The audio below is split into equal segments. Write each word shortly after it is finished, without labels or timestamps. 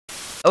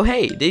Oh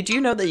hey, did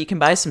you know that you can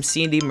buy some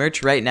C&D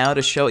merch right now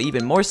to show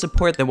even more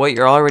support than what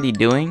you're already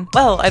doing?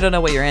 Well, I don't know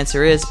what your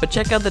answer is, but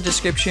check out the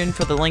description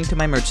for the link to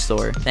my merch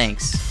store.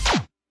 Thanks.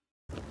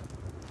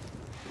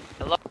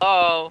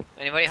 Hello?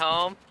 Anybody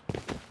home?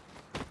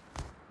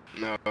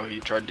 No, he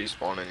tried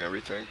despawning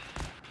everything.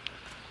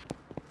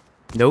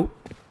 Nope.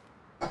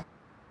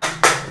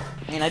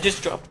 Man, I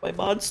just dropped my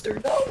monster,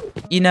 no!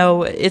 You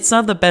know, it's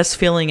not the best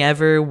feeling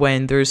ever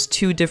when there's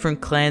two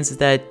different clans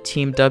that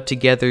teamed up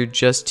together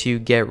just to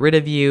get rid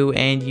of you,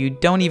 and you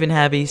don't even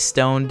have a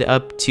stoned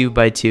up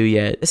 2x2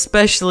 yet.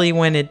 Especially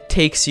when it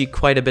takes you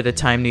quite a bit of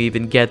time to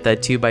even get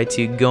that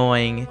 2x2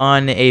 going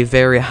on a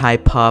very high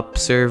pop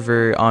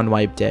server on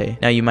wipe day.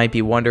 Now you might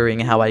be wondering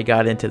how I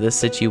got into this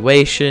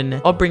situation.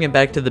 I'll bring it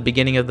back to the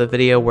beginning of the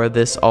video where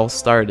this all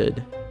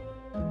started.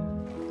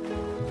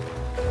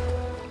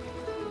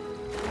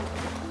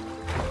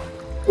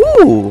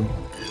 Ooh!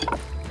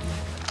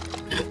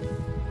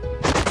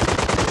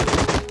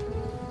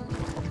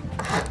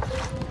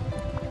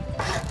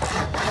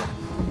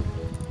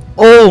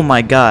 Oh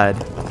my god.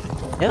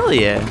 Hell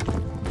yeah.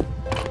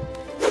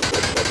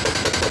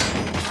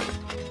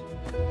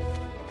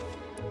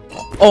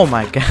 Oh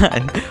my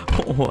god.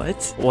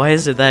 What? Why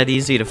is it that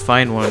easy to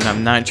find one?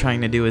 I'm not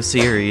trying to do a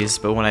series,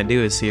 but when I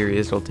do a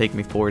series, it'll take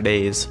me 4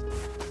 days.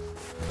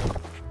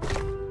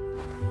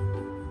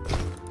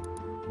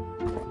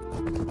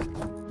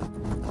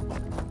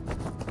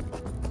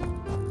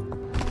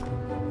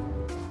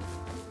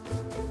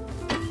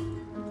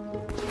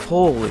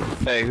 Holy.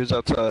 Hey, who's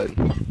outside?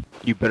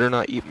 You better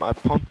not eat my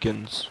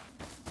pumpkins.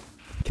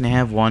 Can I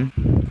have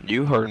one?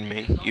 You heard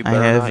me. You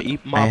better not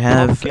eat my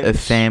pumpkins. I have a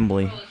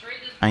family.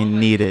 I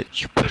need it.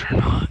 You better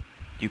not.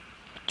 You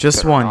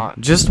Just better one.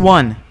 not. Just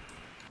one.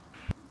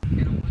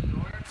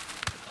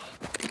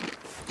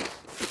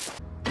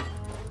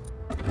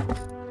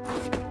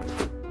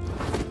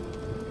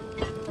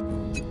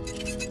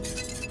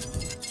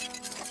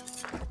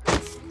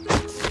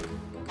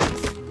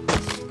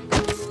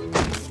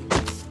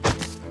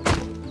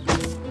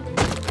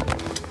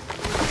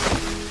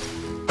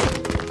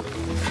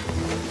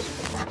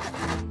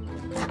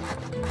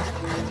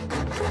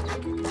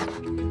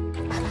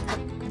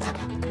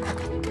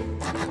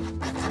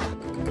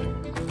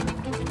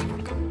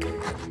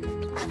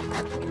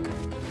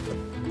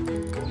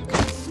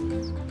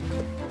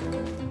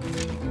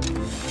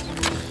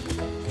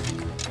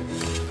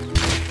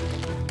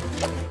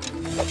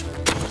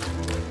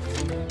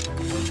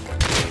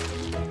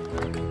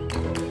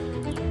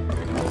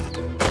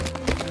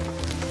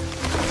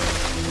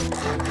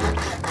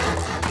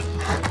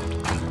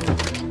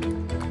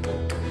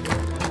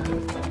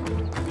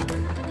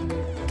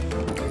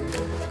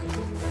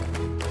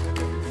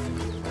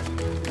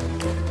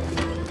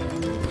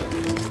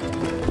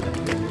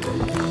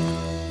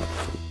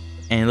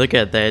 And look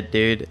at that,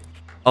 dude.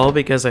 All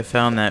because I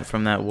found that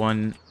from that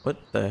one... What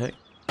the heck?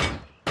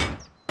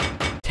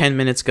 10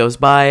 minutes goes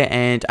by,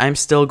 and I'm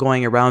still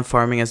going around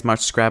farming as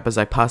much scrap as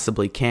I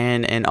possibly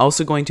can, and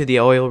also going to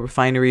the oil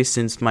refinery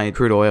since my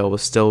crude oil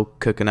was still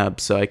cooking up,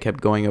 so I kept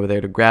going over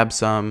there to grab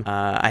some.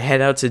 I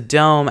head out to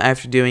Dome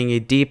after doing a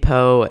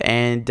depot,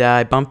 and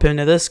I bump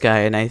into this guy,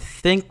 and I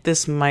think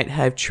this might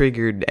have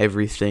triggered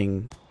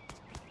everything.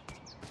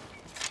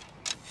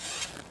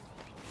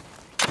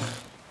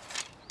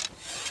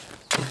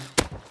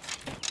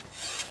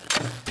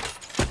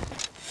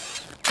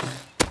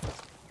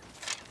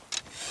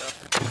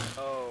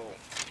 Oh.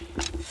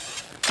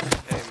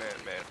 Hey, man.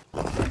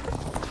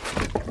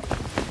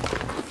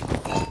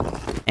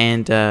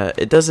 And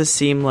it doesn't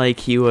seem like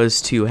he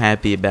was too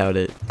happy about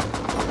it.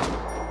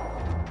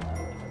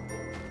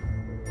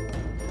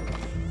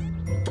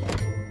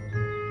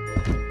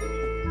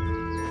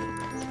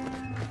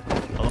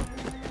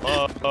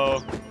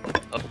 Oh.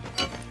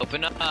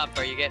 Open up,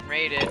 are you getting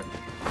raided?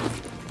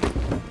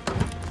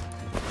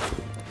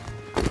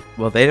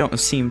 Well, they don't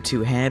seem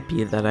too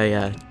happy that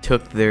I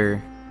took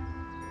their,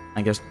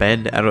 I guess,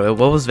 bed. I don't know.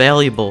 What was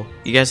valuable?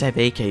 You guys have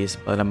AKs,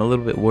 but I'm a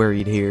little bit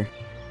worried here.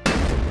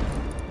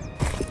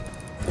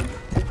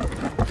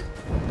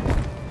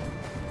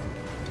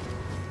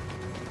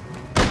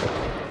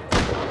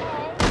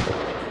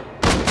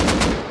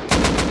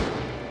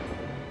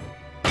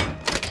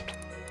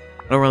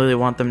 I don't really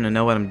want them to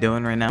know what I'm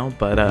doing right now,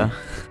 but,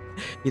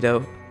 you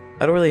know,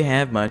 I don't really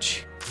have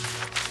much.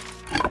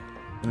 I'm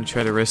gonna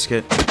try to risk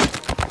it.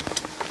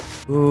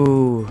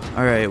 Ooh,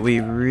 alright, we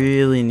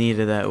really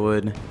needed that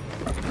wood.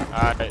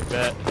 Alright,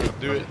 bet. Let's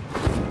do it.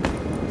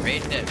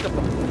 Raid it.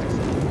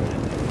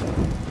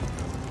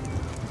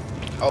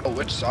 Oh,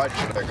 which side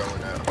should I go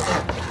in now?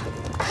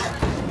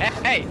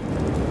 Hey!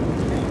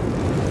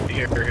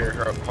 Here,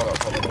 hold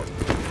up.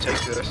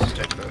 Take this,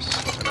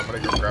 and I'm gonna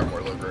go grab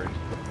more low grade.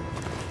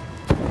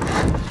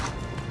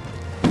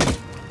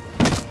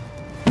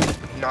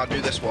 Nah,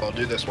 do this wall.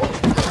 There's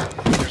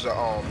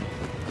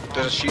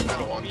a sheet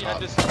metal on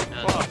top.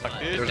 Fuck,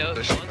 dude. There's Go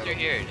a sheet through metal.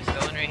 here, just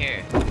go in right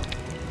here.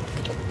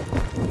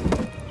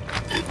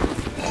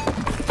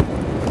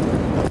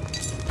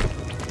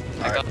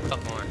 I got a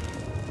couple more.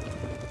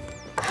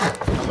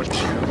 How much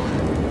sheet am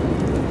I?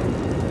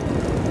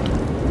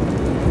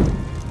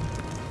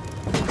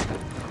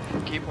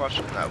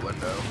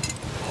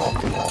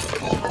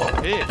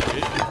 did,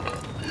 dude.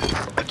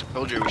 I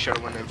told you we should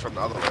have went in from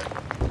the other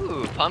way.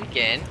 Ooh,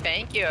 pumpkin.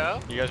 Thank you.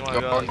 You guys want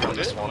Go to on go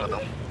this one.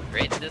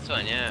 Right to this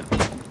one, yeah.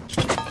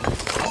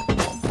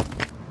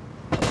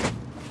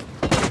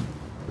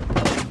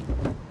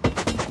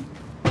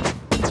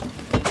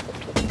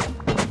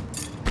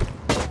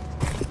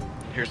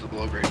 Here's the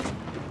below grade.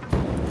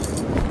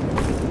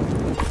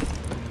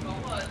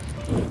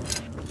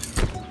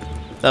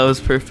 That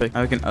was perfect.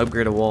 Now we can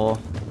upgrade a wall.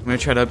 I'm gonna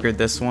try to upgrade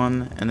this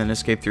one and then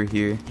escape through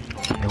here.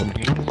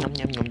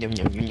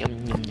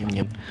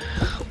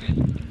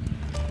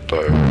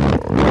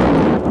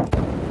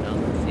 No,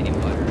 city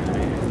water.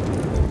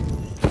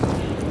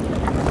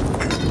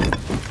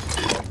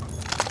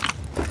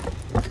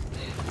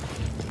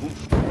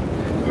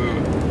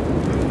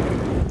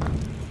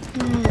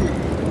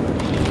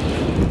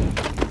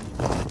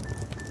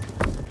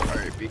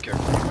 Alright, be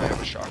careful. I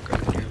have a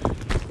shotgun here.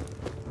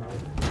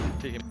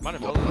 Take it. Might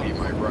have Well, built he it.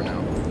 might run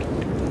out.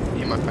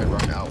 He might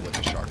run out with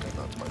a shotgun,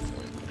 that's my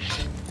point.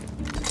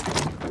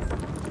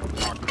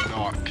 Knock,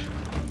 knock.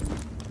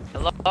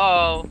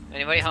 Hello?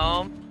 Anybody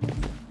home?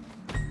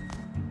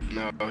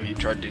 No, he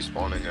tried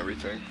despawning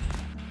everything.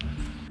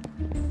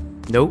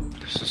 Nope.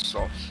 This is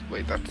soft.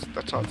 Wait,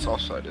 that's not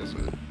soft side, is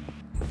it?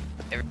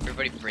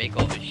 Everybody break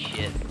all this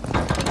shit.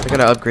 I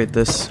gotta upgrade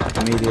this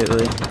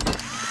immediately.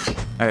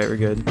 Alright, we're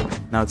good.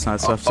 Now it's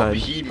not soft Oh, side.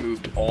 he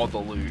moved all the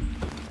loot.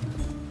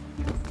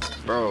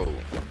 Bro,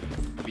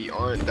 we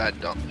aren't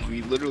that dumb.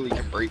 We literally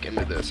can break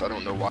into this. I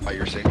don't know why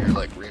you're saying you're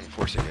like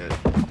reinforcing it.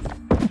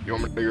 You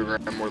want me to go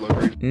grab more low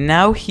grade?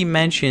 Now he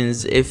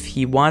mentions if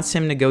he wants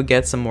him to go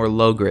get some more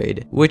low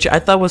grade, which I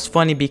thought was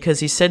funny because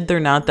he said they're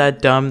not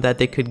that dumb that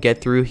they could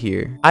get through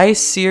here. I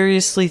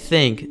seriously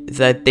think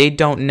that they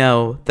don't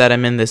know that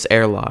I'm in this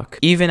airlock,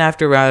 even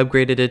after I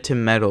upgraded it to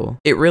metal.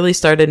 It really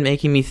started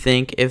making me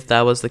think if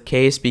that was the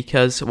case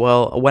because,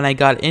 well, when I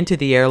got into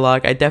the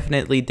airlock, I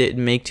definitely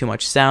didn't make too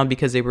much sound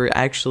because they were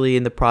actually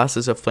in the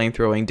process of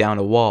flamethrowing down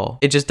a wall.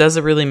 It just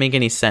doesn't really make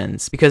any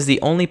sense because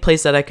the only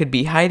place that I could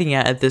be hiding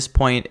at this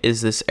point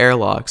is this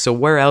airlock, so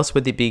where else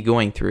would they be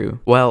going through?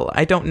 Well,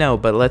 I don't know,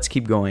 but let's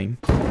keep going.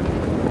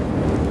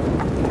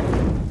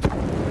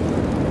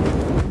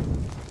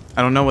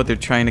 I don't know what they're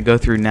trying to go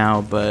through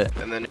now, but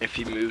And then if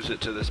he moves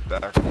it to this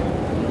back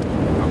wall,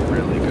 I'm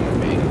really gonna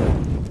be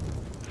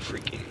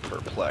freaking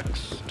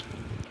perplexed.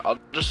 I'll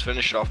just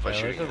finish it off by Yeah,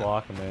 let's shooting just it.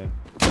 lock him in.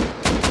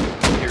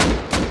 Here.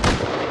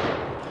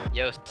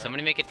 Yo,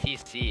 somebody make a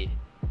TC,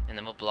 and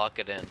then we'll block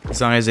it in.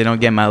 as long as they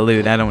don't get my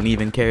loot, I don't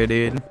even care,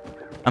 dude.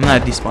 I'm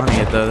not despawning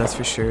it though, that's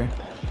for sure.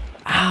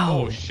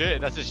 Ow! Oh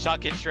shit, that's a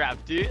shotgun trap,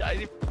 dude.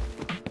 I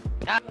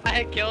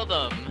killed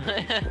him.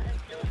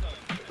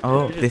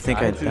 Oh, You they just think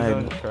I died to his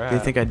own died. trap. They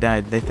think I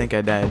died. They think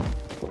I died.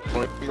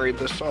 Flame raid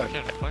this side.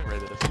 Can't flame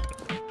raid this.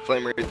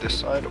 Flame raid this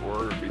side,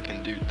 or we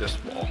can do this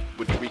wall,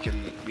 which we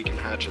can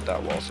hatch at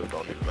that wall, so it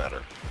don't even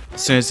matter.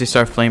 As soon as they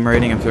start flame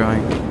raiding, I'm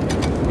throwing.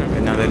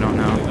 And now they don't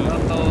know.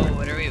 Oh,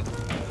 what are we?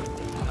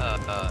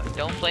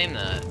 Don't flame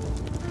that.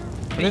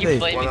 What are are you they-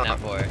 flaming Why that not?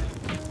 for?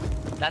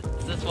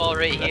 That's this wall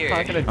right That's here.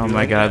 not gonna Oh do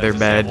my god, anything. they're It's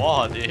bad. just a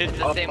wall, dude. It's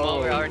the same wall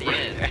we're already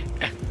in.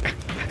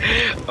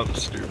 I'm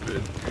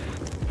stupid.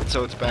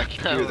 So it's back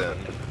here then.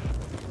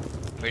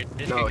 We're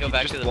just No, gonna go he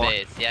back just to the blocked-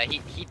 base. Yeah,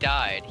 he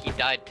died. He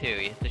died too.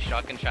 He hit the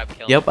shotgun trap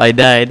kill. Yep, I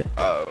died.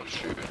 Oh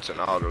shoot, it's an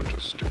auto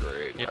just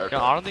degrade. Yeah, Okay,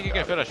 I don't think you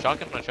can got fit it. a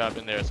shotgun trap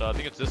in there, so I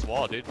think it's this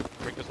wall, dude.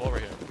 Break this wall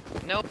right here.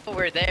 No,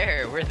 we're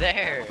there. We're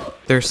there.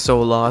 They're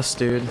so lost,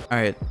 dude.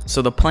 Alright,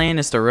 so the plan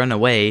is to run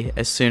away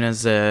as soon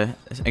as, I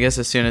guess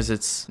as soon as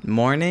it's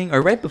morning,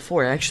 or right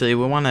before, actually.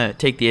 We want to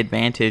take the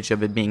advantage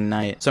of it being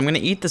night. So I'm going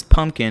to eat this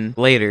pumpkin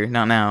later,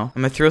 not now.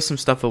 I'm going to throw some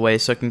stuff away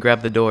so I can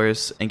grab the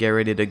doors and get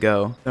ready to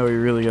go. No, we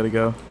really got to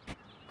go.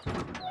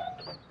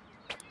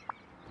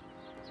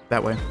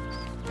 That way.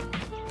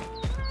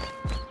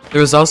 There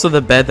was also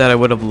the bed that I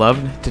would have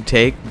loved to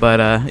take,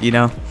 but, you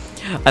know,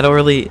 I don't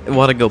really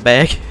want to go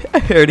back.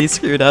 I already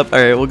screwed up.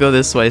 Alright, we'll go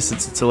this way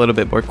since it's a little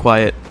bit more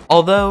quiet.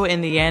 Although,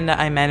 in the end,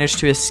 I managed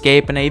to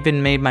escape and I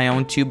even made my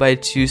own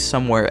 2x2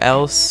 somewhere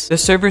else, the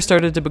server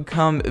started to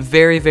become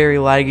very, very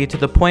laggy to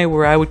the point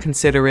where I would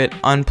consider it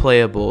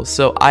unplayable,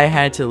 so I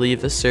had to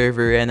leave the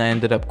server and I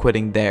ended up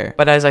quitting there.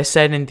 But as I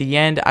said, in the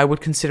end, I would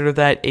consider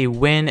that a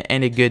win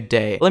and a good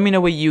day. Let me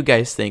know what you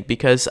guys think,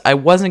 because I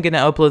wasn't going to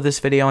upload this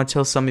video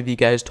until some of you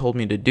guys told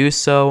me to do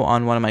so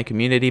on one of my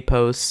community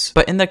posts.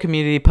 But in that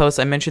community post,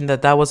 I mentioned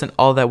that that wasn't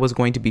all that was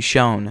going to be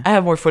shown. I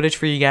have more footage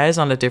for you guys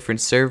on a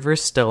different server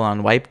still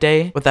on Wipe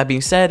Day. With that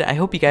being said, I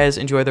hope you guys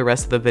enjoy the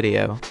rest of the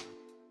video.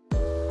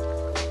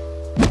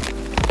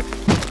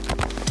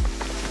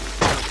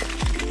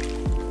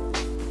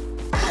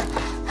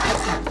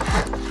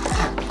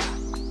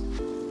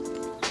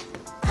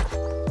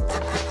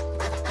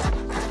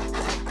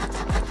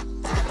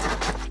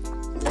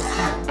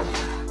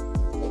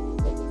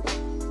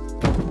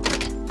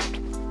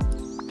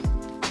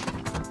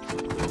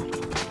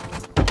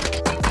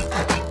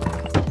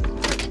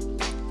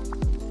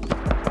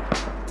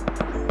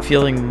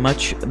 Feeling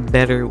much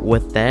better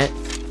with that.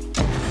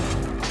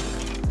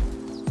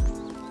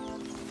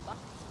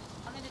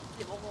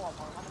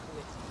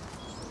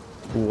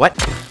 what?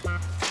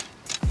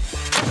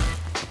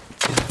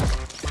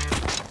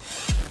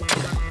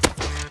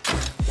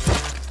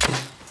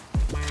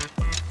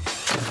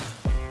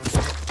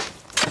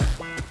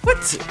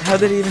 What? How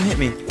did he even hit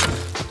me?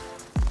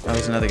 That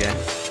was another guy.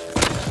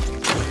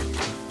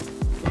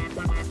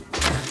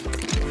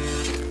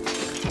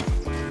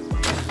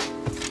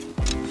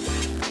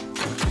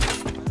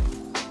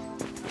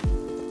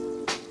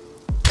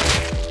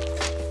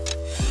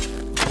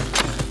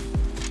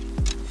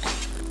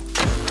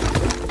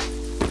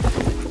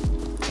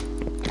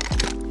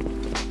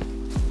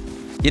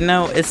 You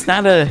know, it's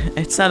not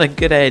a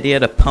good idea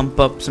to pump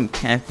up some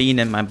caffeine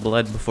in my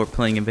blood before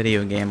playing a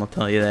video game, I'll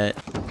tell you that.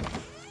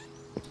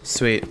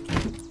 Sweet.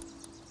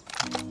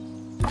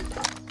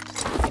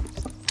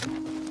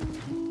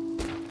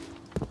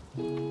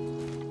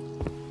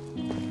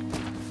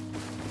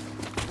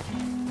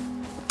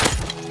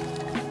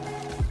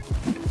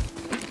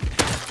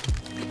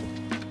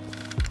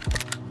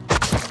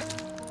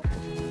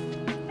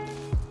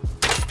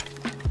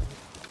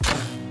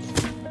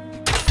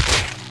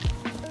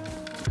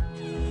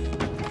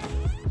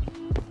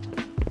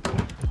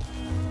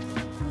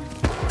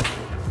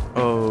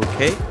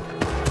 Okay.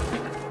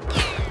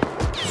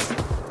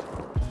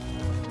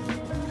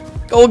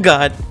 Oh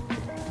god.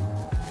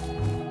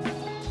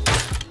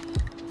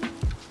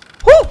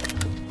 Woo!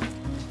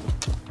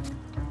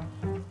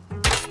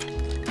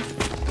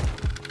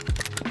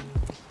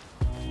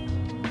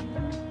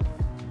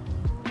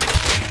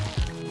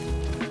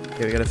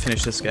 Okay, we gotta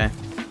finish this guy.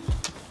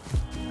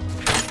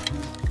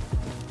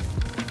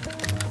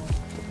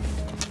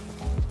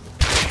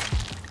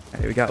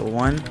 Alright, we got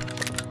one.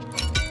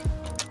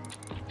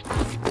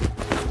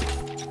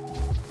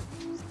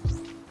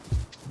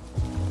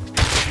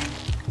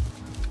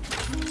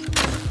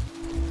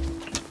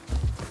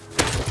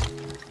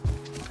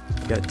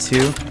 Got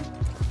two.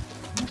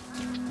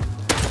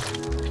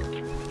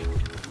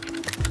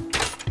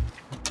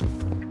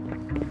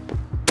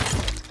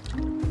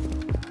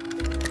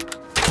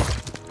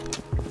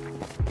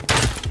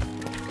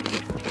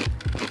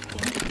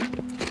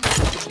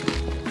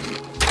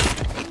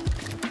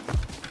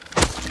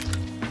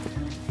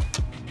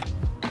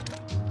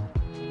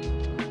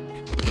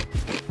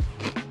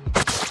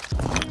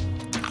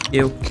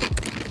 Ew.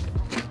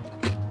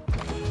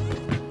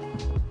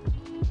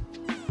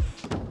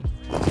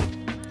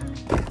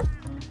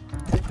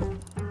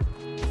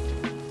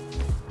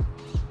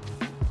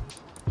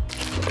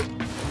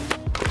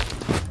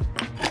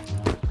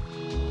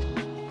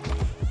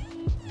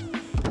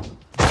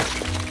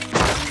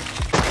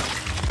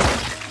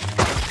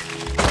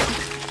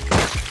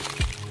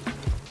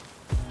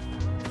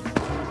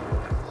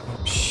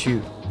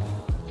 Shoot.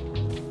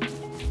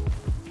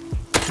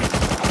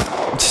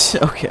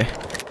 Okay.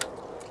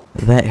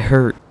 That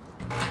hurt.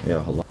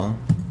 Yo, hold on.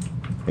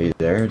 Are you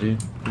there,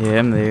 dude? Yeah,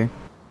 I'm there.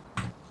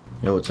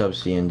 Yo, what's up,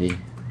 CND?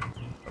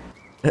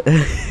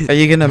 Are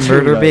you gonna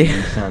murder me?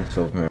 You sound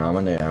so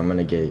familiar. I'm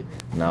gonna get.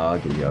 No, I'll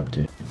get you up,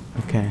 dude.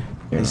 Okay.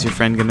 Yeah. Is your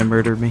friend gonna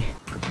murder me?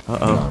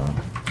 Uh-oh.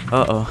 No.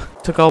 Uh-oh.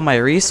 Took all my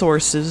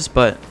resources,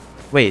 but...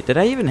 Wait, did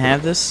I even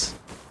have this?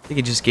 I think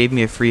it just gave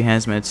me a free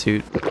hazmat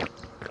suit.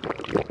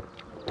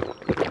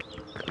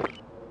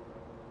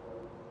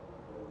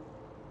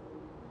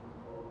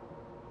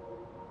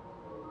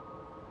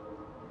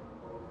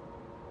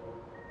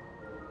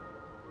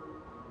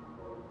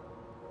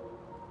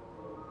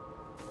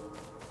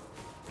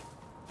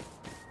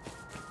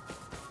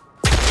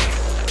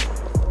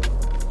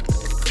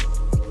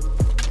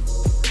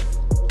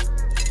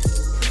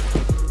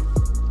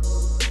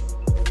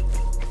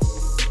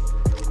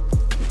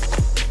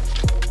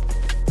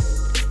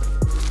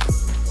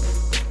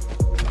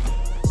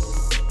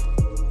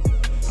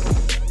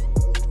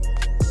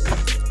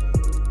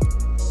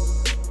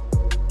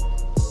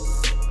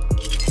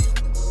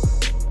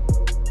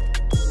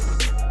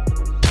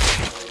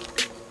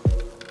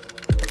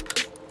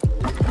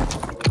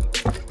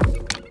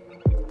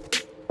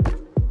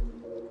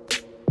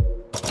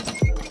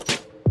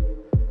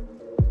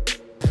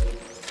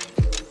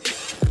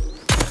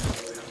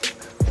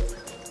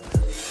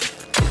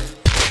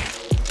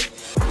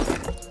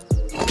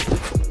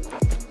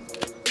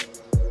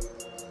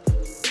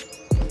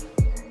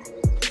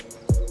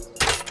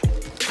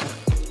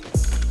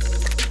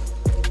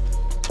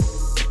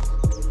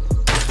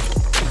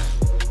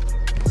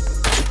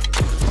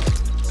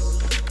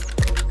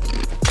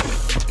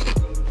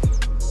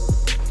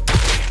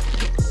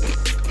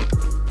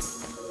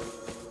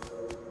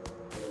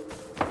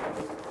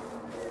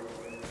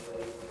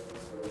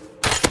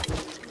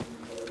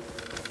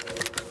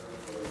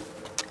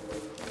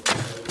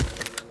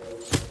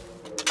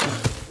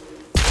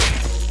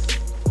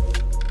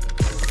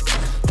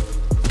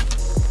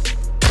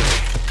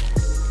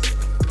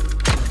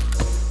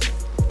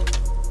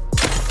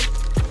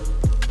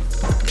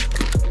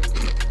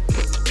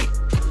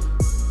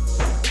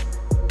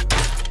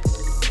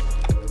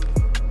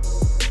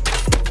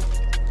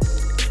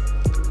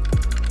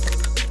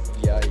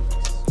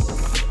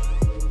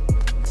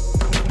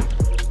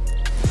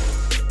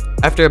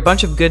 After a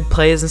bunch of good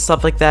plays and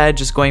stuff like that,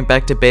 just going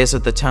back to base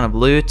with a ton of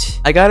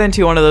loot, I got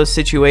into one of those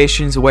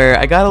situations where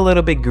I got a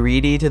little bit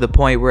greedy to the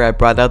point where I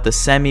brought out the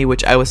semi,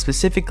 which I was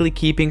specifically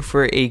keeping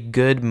for a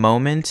good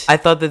moment. I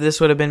thought that this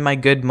would have been my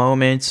good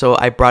moment, so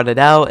I brought it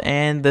out,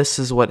 and this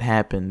is what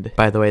happened.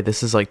 By the way,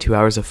 this is like 2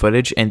 hours of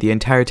footage, and the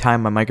entire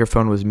time my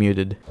microphone was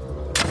muted.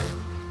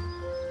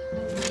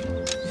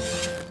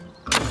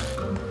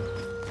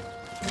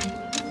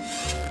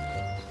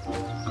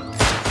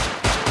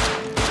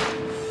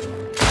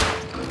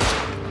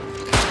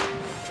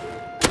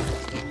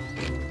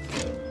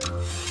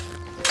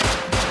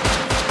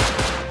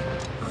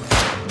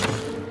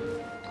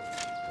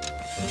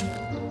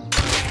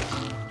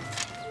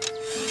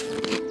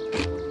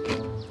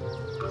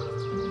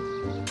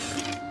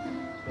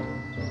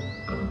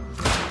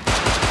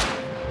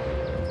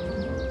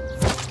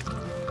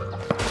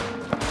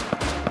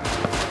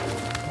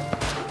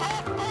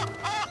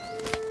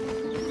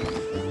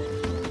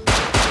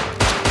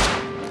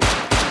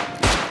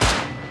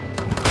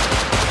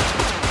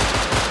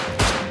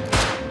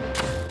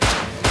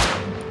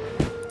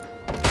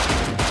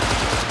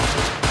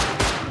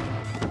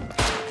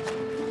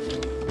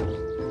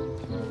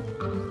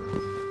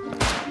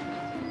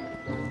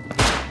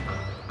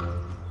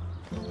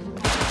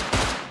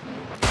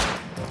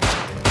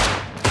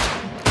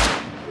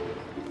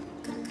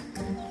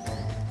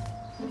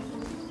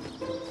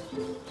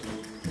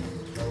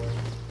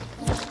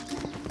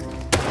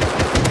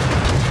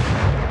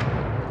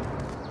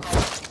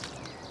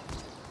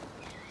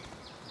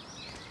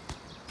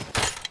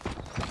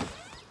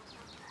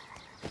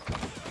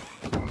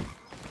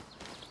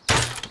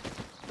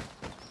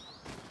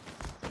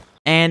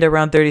 And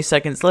around 30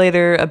 seconds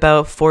later,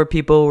 about 4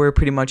 people were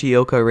pretty much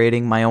Yoko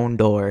raiding my own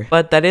door.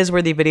 But that is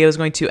where the video is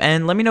going to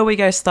end. Let me know what you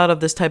guys thought of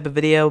this type of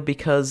video,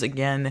 because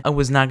again, I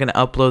was not going to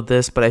upload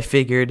this, but I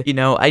figured, you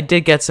know, I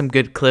did get some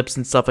good clips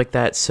and stuff like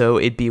that, so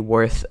it'd be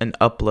worth an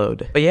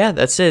upload. But yeah,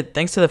 that's it.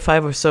 Thanks to the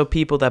 5 or so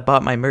people that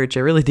bought my merch.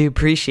 I really do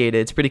appreciate it.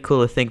 It's pretty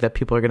cool to think that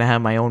people are going to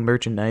have my own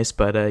merchandise,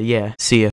 but yeah, see ya.